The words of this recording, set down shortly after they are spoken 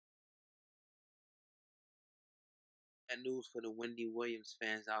Bad news for the Wendy Williams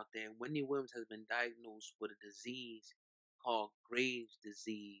fans out there. Wendy Williams has been diagnosed with a disease called Graves'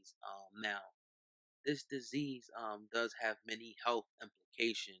 disease. Now, this disease does have many health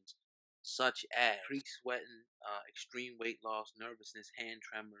implications, such as increased sweating, extreme weight loss, nervousness, hand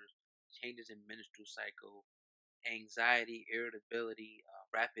tremors, changes in menstrual cycle, anxiety, irritability,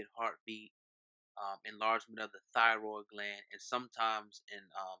 rapid heartbeat, enlargement of the thyroid gland, and sometimes in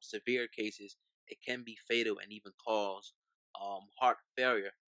severe cases, it can be fatal and even cause heart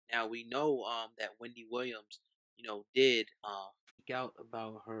failure. Now we know that Wendy Williams, did speak out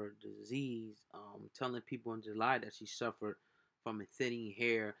about her disease, telling people in July that she suffered from a thinning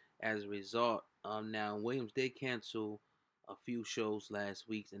hair as a result. Now Williams did cancel a few shows last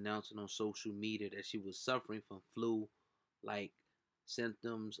week, announcing on social media that she was suffering from flu-like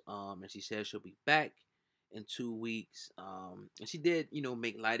symptoms, and she said she'll be back in 2 weeks. And she did,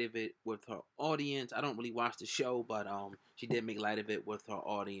 make light of it with her audience. I don't really watch the show, but she did make light of it with her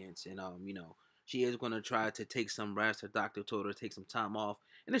audience, and she is gonna try to take some rest. Her doctor told her to take some time off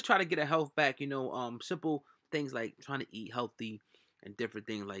and just try to get her health back. Simple things like trying to eat healthy and different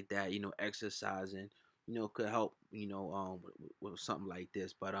things like that. Exercising. Could help. With something like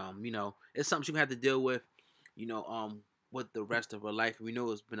this, but it's something she gonna have to deal with. You know, with the rest of her life. We know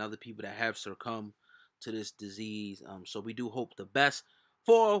there's been other people that have succumbed to this disease. So we do hope the best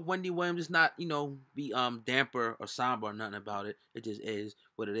for Wendy Williams. It's not, be damper or somber or nothing about it. It just is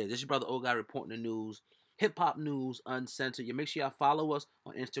what it is. This is your brother Old Guy reporting the news. Hip Hop News Uncensored. You make sure y'all follow us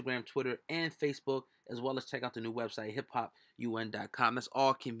on Instagram, Twitter, and Facebook, as well as check out the new website, hiphopun.com. That's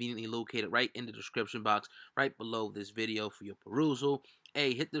all conveniently located right in the description box, right below this video for your perusal.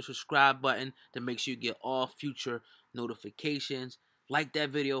 Hey, hit the subscribe button to make sure you get all future notifications. Like that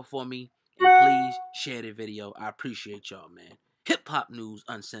video for me, and please share the video. I appreciate y'all, man. Hip Hop News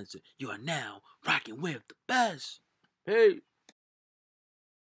Uncensored. You are now rocking with the best. Hey.